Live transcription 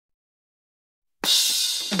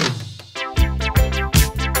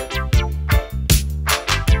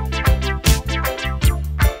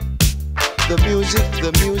music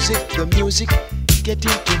get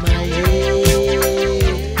into my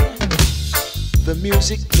head. The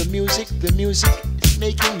music is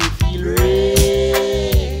making me feel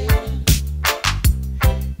red.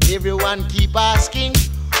 Everyone keep asking,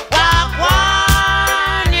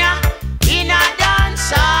 Gwan, yeah, in a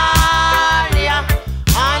dance hall, yeah,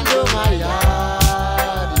 under my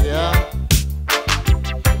yard, yeah.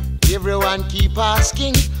 Everyone keep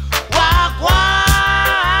asking,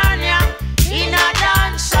 Gwan, yeah, in a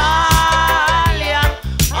dance hall, yeah,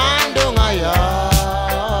 under my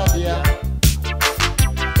yard, yeah.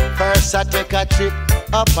 First I take a trip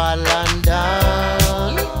up a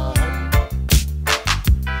London,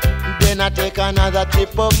 then I take another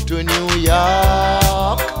trip up to New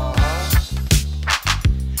York.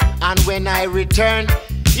 And when I returned,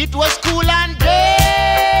 it was cool and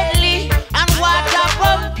deadly, and water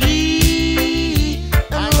pumpy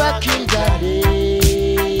and rocking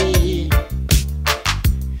daddy.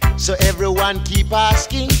 So everyone keep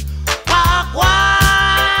asking,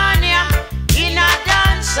 Gwan, yeah, in a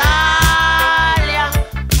dance hall, yeah,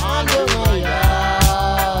 under my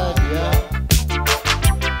yard, yeah.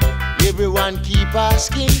 Everyone keep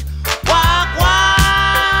asking,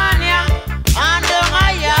 Gwan, yeah, under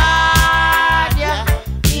my yard, yeah,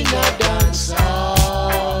 in a dance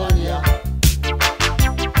hall, yeah.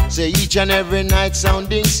 So each and every night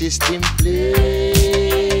sounding system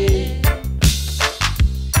play.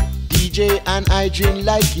 DJ and I dream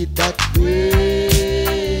like it that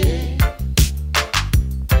way.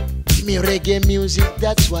 Give me reggae music,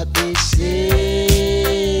 that's what they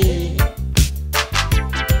say.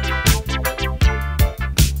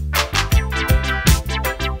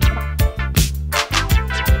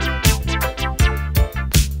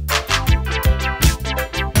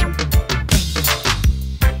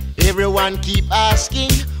 Everyone keep asking,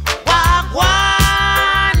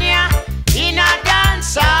 Gwan, yeah, in a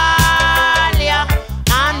dance hall, yeah,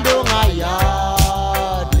 under my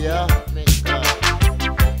yard, yeah.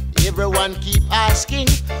 Everyone keep asking,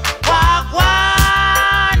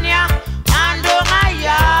 Gwan, yeah, under my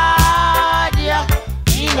yard, yeah,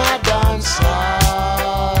 in a dance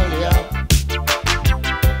hall, yeah.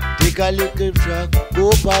 Take a little truck, go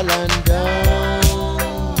up and down.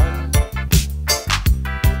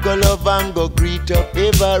 Go love and go greet up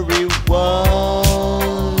everyone.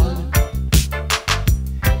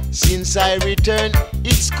 Since I returned,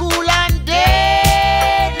 it's cool and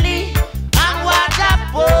deadly, and water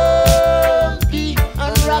pumpy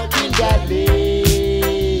and rocking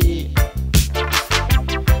daddy.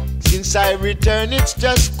 Since I returned, it's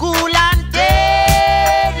just cool and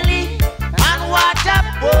deadly, and water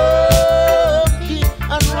pumpy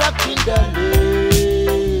and rocking daddy.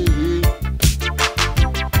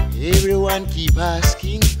 Everyone keep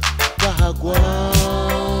asking,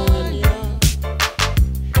 Gwan, yeah.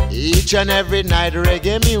 Each and every night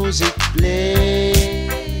reggae music play.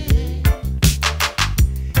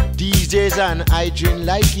 DJs and I dream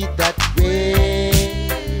like it that way.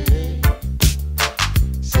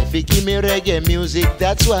 Say, if you give me reggae music,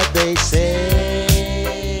 that's what they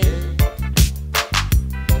say.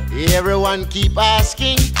 Everyone keep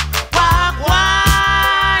asking,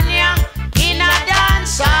 Gwan, yeah, in a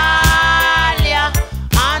dance hall, yeah,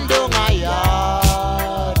 under my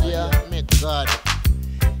yard, yeah. May God.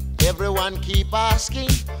 Everyone keep asking,